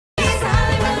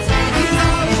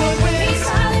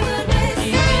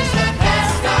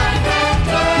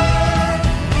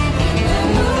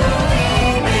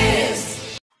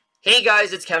Hey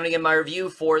guys, it's Kevin again, my review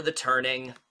for The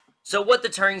Turning. So what The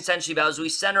Turning is essentially about is we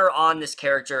center on this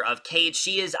character of Kate.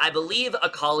 She is, I believe, a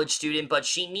college student, but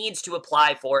she needs to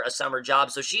apply for a summer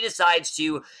job, so she decides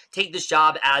to take this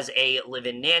job as a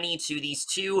live-in nanny to these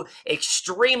two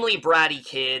extremely bratty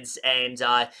kids, and,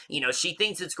 she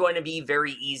thinks it's going to be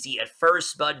very easy at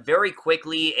first, but very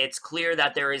quickly it's clear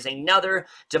that there is another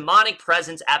demonic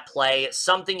presence at play.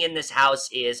 Something in this house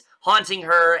is haunting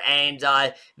her, and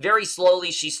very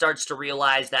slowly she starts to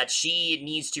realize that she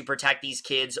needs to protect these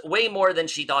kids way more than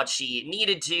she thought she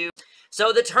needed to.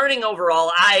 So The Turning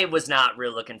overall, I was not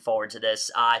really looking forward to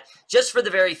this, just for the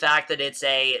very fact that it's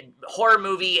a horror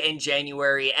movie in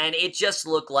January, and it just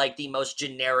looked like the most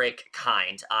generic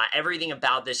kind. Everything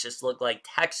about this just looked like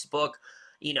textbook,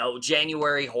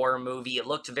 January horror movie. It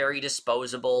looked very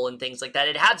disposable and things like that.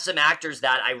 It had some actors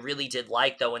that I really did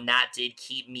like, though, and that did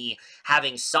keep me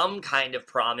having some kind of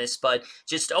promise, but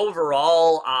just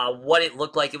overall, what it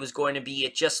looked like it was going to be,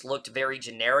 it just looked very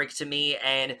generic to me,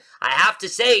 and I have to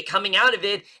say, coming out of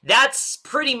it, that's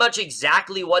pretty much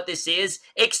exactly what this is,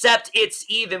 except it's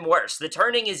even worse. The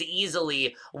Turning is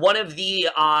easily one of the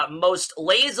most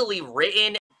lazily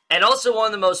written and also one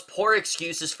of the most poor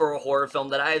excuses for a horror film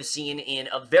that I have seen in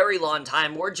a very long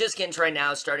time. We're just getting to right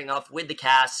now, starting off with the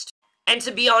cast. And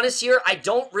to be honest here, I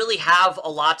don't really have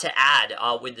a lot to add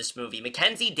with this movie.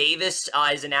 Mackenzie Davis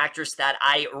is an actress that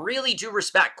I really do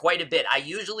respect quite a bit. I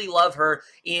usually love her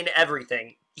in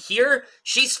everything. Here,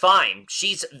 she's fine.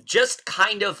 She's just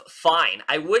kind of fine.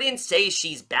 I wouldn't say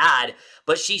she's bad,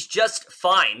 but she's just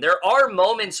fine. There are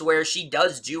moments where she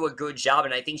does do a good job,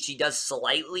 and I think she does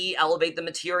slightly elevate the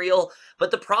material,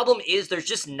 but the problem is there's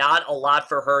just not a lot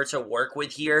for her to work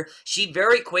with here. She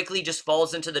very quickly just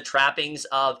falls into the trappings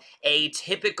of a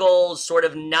typical sort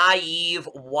of naive,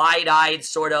 wide-eyed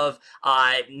sort of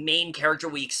main character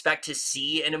we expect to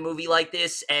see in a movie like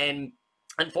this, and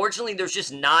unfortunately, there's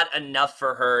just not enough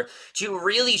for her to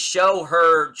really show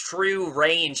her true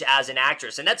range as an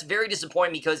actress, and that's very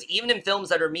disappointing because even in films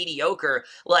that are mediocre,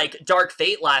 like Dark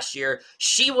Fate last year,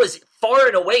 she was far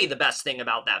and away the best thing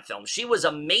about that film. She was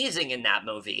amazing in that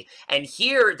movie, and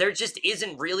here, there just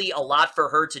isn't really a lot for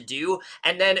her to do,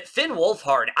 and then Finn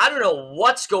Wolfhard, I don't know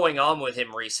what's going on with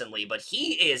him recently, but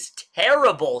he is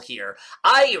terrible here.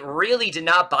 I really did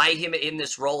not buy him in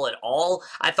this role at all.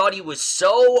 I thought he was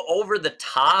so over the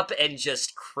top and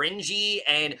just cringy,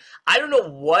 and I don't know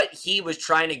what he was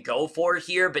trying to go for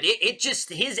here, but it just,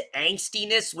 his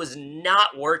angstiness was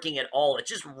not working at all. It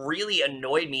just really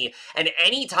annoyed me, and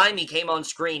anytime he came on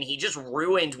screen, he just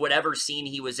ruined whatever scene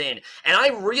he was in, and I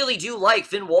really do like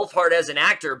Finn Wolfhard as an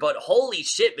actor, but holy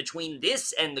shit, between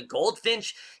this and The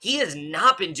Goldfinch, he has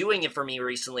not been doing it for me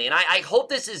recently, and I hope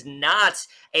this is not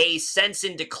a sense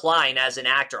in decline as an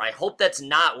actor. I hope that's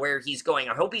not where he's going.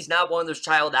 I hope he's not one of those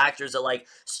child actors that, like,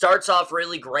 starts off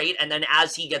really great, and then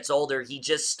as he gets older, he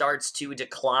just starts to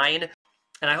decline.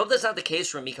 And I hope that's not the case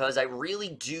for him because I really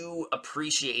do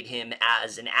appreciate him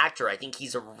as an actor. I think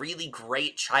he's a really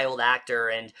great child actor,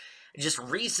 and just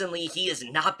recently, he has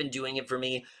not been doing it for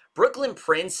me. Brooklyn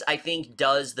Prince, I think,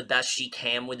 does the best she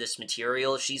can with this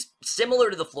material. She's similar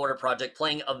to the Floria Project,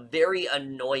 playing a very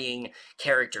annoying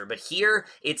character. But here,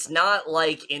 it's not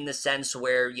like in the sense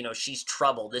where, she's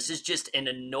trouble. This is just an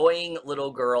annoying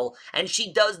little girl, and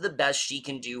she does the best she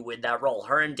can do with that role.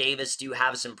 Her and Davis do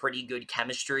have some pretty good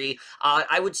chemistry.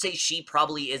 I would say she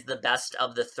probably is the best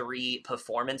of the three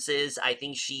performances. I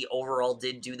think she overall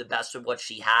did do the best with what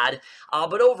she had.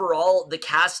 But overall, the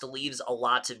cast leaves a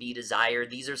lot to be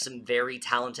desired. These are some very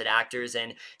talented actors,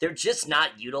 and they're just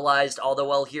not utilized all the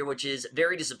well here, which is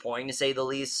very disappointing to say the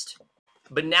least.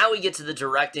 But now we get to the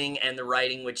directing and the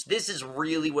writing, which this is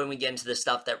really when we get into the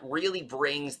stuff that really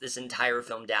brings this entire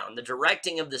film down. The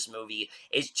directing of this movie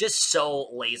is just so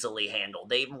lazily handled.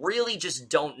 They really just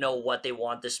don't know what they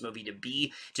want this movie to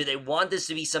be. Do they want this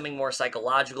to be something more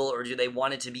psychological, or do they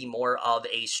want it to be more of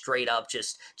a straight-up,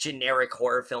 just generic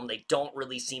horror film? They don't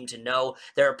really seem to know.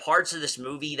 There are parts of this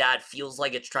movie that feels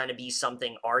like it's trying to be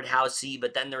something art housey,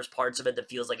 but then there's parts of it that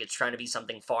feels like it's trying to be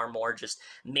something far more just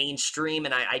mainstream,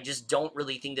 and I just don't really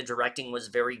think the directing was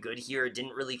very good here. It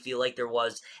didn't really feel like there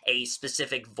was a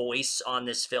specific voice on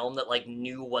this film that, like,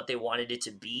 knew what they wanted it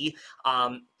to be.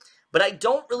 But I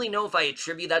don't really know if I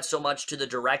attribute that so much to the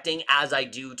directing as I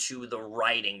do to the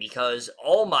writing, because,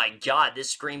 oh my god,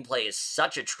 this screenplay is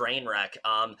such a train wreck.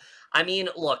 I mean,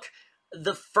 look,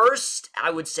 The first,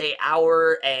 I would say,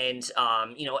 hour and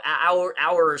hour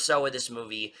or so of this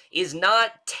movie is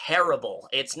not terrible.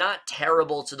 It's not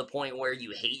terrible to the point where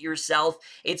you hate yourself.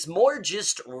 It's more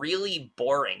just really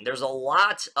boring. There's a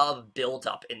lot of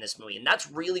buildup in this movie, and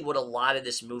that's really what a lot of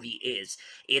this movie is.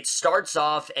 It starts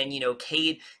off, and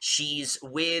Kate, she's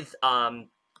with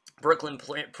Brooklyn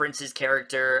Prince's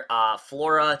character,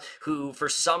 Flora, who for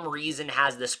some reason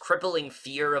has this crippling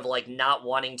fear of like not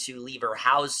wanting to leave her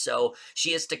house, so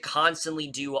she has to constantly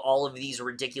do all of these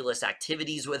ridiculous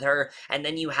activities with her. And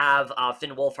then you have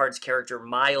Finn Wolfhard's character,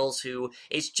 Miles, who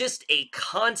is just a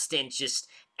constant, just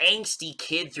angsty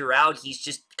kid throughout. He's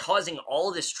just causing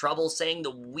all this trouble, saying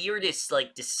the weirdest,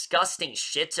 like, disgusting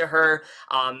shit to her.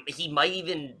 He might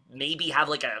even maybe have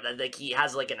he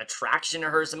has like an attraction to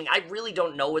her or something. I really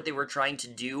don't know what they were trying to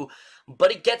do,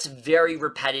 but it gets very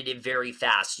repetitive very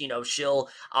fast. She'll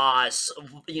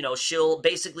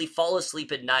basically fall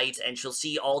asleep at night, and she'll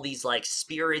see all these like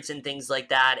spirits and things like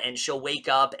that, and she'll wake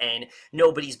up and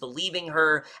nobody's believing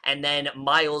her. And then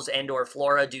Miles and or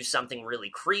Flora do something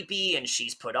really creepy, and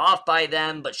she's put off by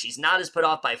them, but she's not as put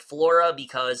off by Flora,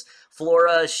 because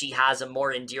Flora she has a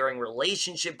more endearing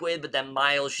relationship with, but then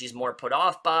Miles she's more put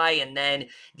off by. And then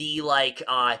the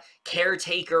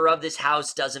caretaker of this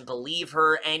house doesn't believe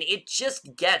her, and it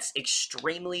just gets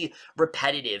extremely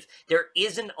repetitive. There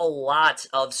isn't a lot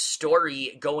of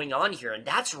story going on here, and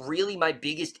that's really my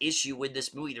biggest issue with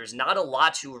this movie. There's not a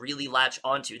lot to really latch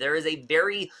onto. There is a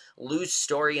very loose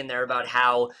story in there about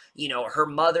how, her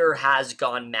mother has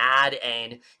gone mad,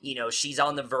 and, she's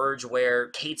on the verge where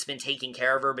Kate's been taking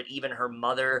care of her, but even her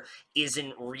mother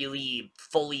isn't really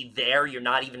fully there. You're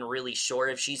not even really sure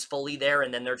if she's fully there,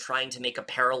 and then they're trying to make a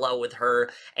parallel with her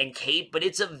and Kate, but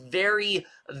it's a very,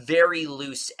 very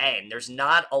loose end. There's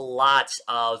not a lot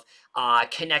of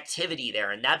connectivity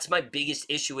there, and that's my biggest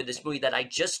issue with this movie, that I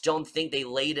just don't think they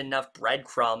laid enough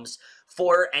breadcrumbs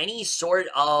for any sort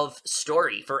of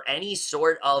story, for any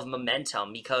sort of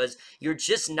momentum, because you're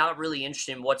just not really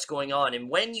interested in what's going on. And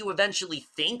when you eventually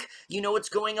think you know what's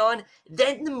going on,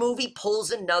 then the movie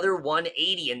pulls another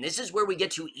 180, and this is where we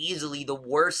get to easily the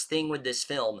worst thing with this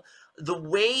film. The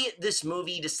way this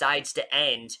movie decides to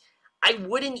end, I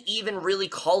wouldn't even really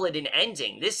call it an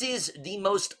ending. This is the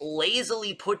most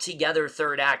lazily put together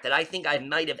third act that I think I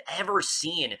might have ever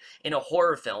seen in a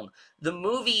horror film. The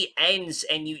movie ends,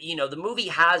 and the movie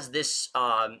has this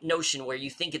notion where you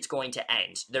think it's going to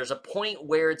end. There's a point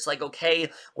where it's like,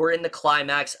 okay, we're in the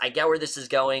climax. I get where this is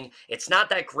going. It's not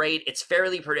that great. It's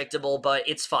fairly predictable, but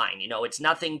it's fine. It's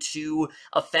nothing too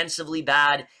offensively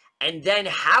bad. And then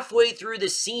halfway through the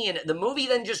scene, the movie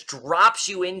then just drops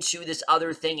you into this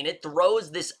other thing, and it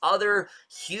throws this other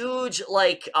huge,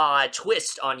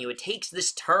 twist on you. It takes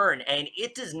this turn, and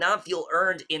it does not feel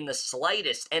earned in the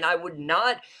slightest. And I would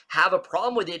not have a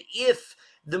problem with it if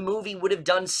the movie would have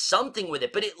done something with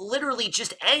it, but it literally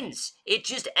just ends. It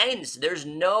just ends. There's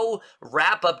no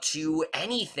wrap up to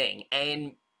anything,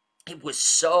 and it was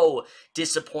so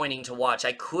disappointing to watch.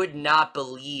 I could not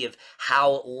believe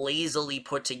how lazily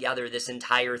put together this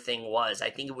entire thing was.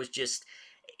 I think it was just,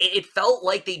 it felt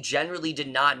like they generally did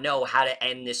not know how to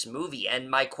end this movie. And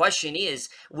my question is,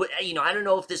 I don't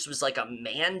know if this was like a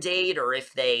mandate, or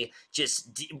if they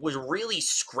just was really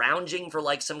scrounging for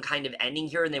like some kind of ending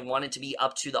here, and they wanted to be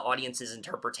up to the audience's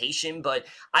interpretation. But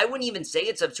I wouldn't even say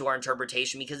it's up to our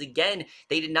interpretation, because again,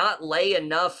 they did not lay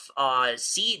enough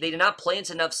they did not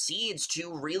plant enough seeds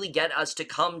to really get us to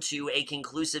come to a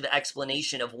conclusive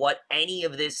explanation of what any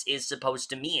of this is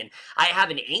supposed to mean. I have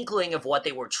an inkling of what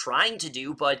they were trying to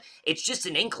do, but it's just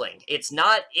an inkling. It's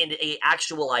not an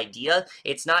actual idea.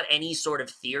 It's not any sort of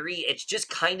theory. It's just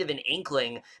kind of an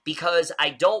inkling, because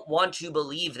I don't want to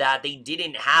believe that they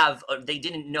didn't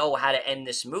know how to end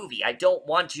this movie. I don't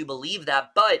want to believe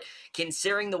that, but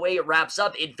considering the way it wraps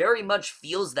up, it very much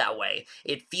feels that way.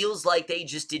 It feels like they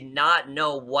just did not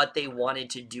know what they wanted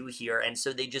to do here, and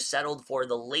so they just settled for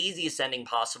the laziest ending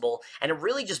possible, and it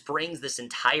really just brings this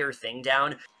entire thing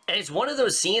down. And it's one of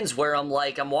those scenes where I'm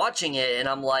watching it, and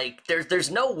I'm like,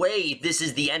 there's no way this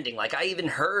is the ending. Like, I even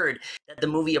heard that the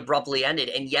movie abruptly ended,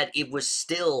 and yet it was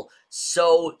still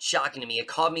so shocking to me. It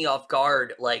caught me off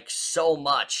guard, like, so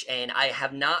much, and I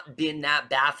have not been that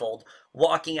baffled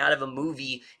walking out of a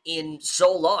movie in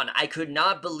so long. I could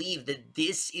not believe that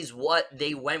this is what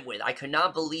they went with. I could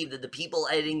not believe that the people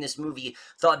editing this movie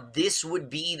thought this would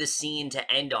be the scene to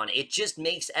end on. It just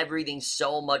makes everything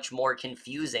so much more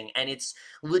confusing, and it's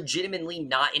legitimately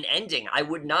not an ending. I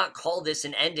would not call this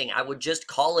an ending. I would just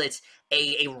call it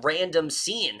a random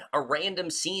scene,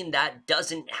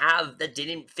 that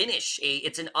didn't finish.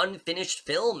 It's an unfinished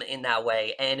film in that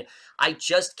way, and I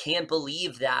just can't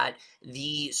believe that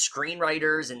the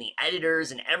screenwriters and the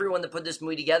editors and everyone that put this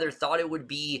movie together thought it would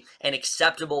be an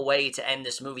acceptable way to end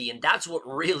this movie, and that's what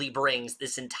really brings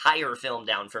this entire film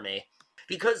down for me.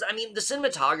 Because, I mean, the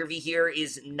cinematography here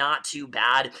is not too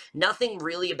bad. Nothing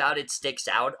really about it sticks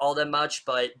out all that much,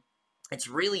 but it's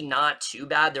really not too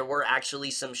bad. There were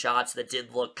actually some shots that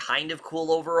did look kind of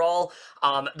cool overall.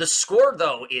 The score,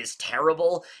 though, is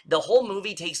terrible. The whole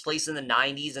movie takes place in the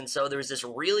 90s, and so there's this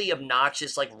really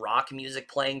obnoxious, like, rock music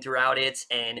playing throughout it,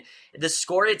 and the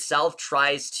score itself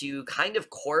tries to kind of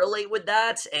correlate with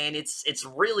that, and it's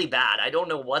really bad. I don't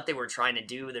know what they were trying to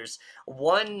do. There's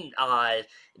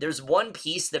one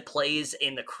piece that plays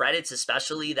in the credits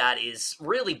especially that is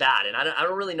really bad, and I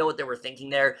don't really know what they were thinking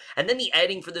there. And then the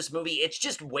editing for this movie, it's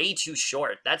just way too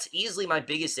short. That's easily my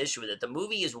biggest issue with it. The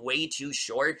movie is way too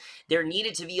short. There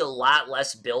needed to be a lot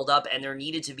less build-up, and there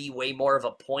needed to be way more of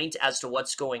a point as to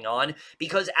what's going on,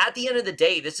 because at the end of the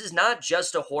day, this is not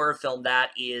just a horror film that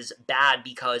is bad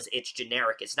because it's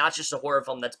generic. It's not just a horror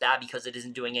film that's bad because it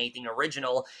isn't doing anything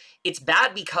original. It's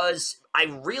bad because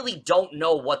I really don't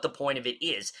know what the point of it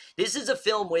is. This is a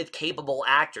film with capable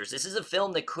actors. This is a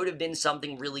film that could have been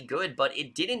something really good, but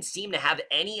it didn't seem to have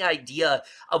any idea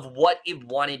of what it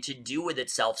wanted to do with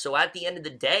itself. So at the end of the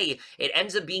day, it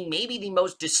ends up being maybe the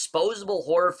most disposable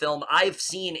horror film I've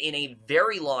seen in a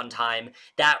very long time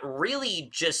that really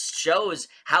just shows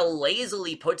how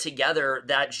lazily put together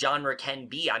that genre can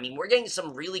be. I mean, we're getting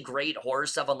some really great horror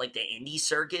stuff on like the indie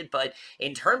circuit, but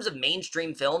in terms of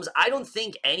mainstream films, I don't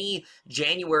think any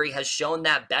January has shown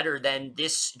that better than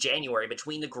this January.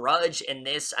 Between The Grudge and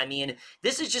this, I mean,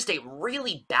 this is just a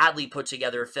really badly put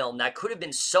together film that could have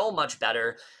been so much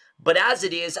better, but as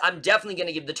it is, I'm definitely going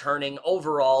to give The Turning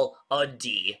overall a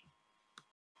D.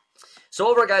 So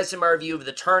overall, guys, to my review of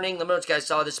The Turning. Let me know what you guys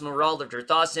saw this movie, all of your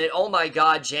thoughts in it. Oh my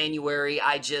god, January.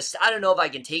 I don't know if I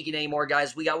can take it anymore,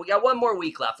 guys. We got one more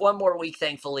week left. One more week,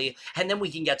 thankfully, and then we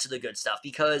can get to the good stuff,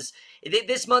 because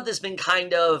this month has been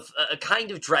kind of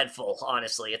dreadful,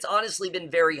 honestly. It's honestly been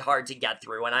very hard to get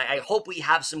through, and I hope we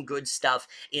have some good stuff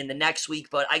in the next week,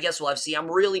 but I guess we'll have to see.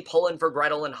 I'm really pulling for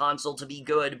Gretel and Hansel to be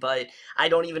good, but I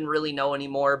don't even really know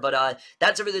anymore. But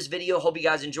that's it for this video. Hope you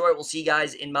guys enjoy it. We'll see you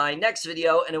guys in my next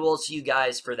video, and I will see you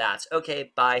guys for that.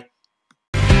 Okay, bye.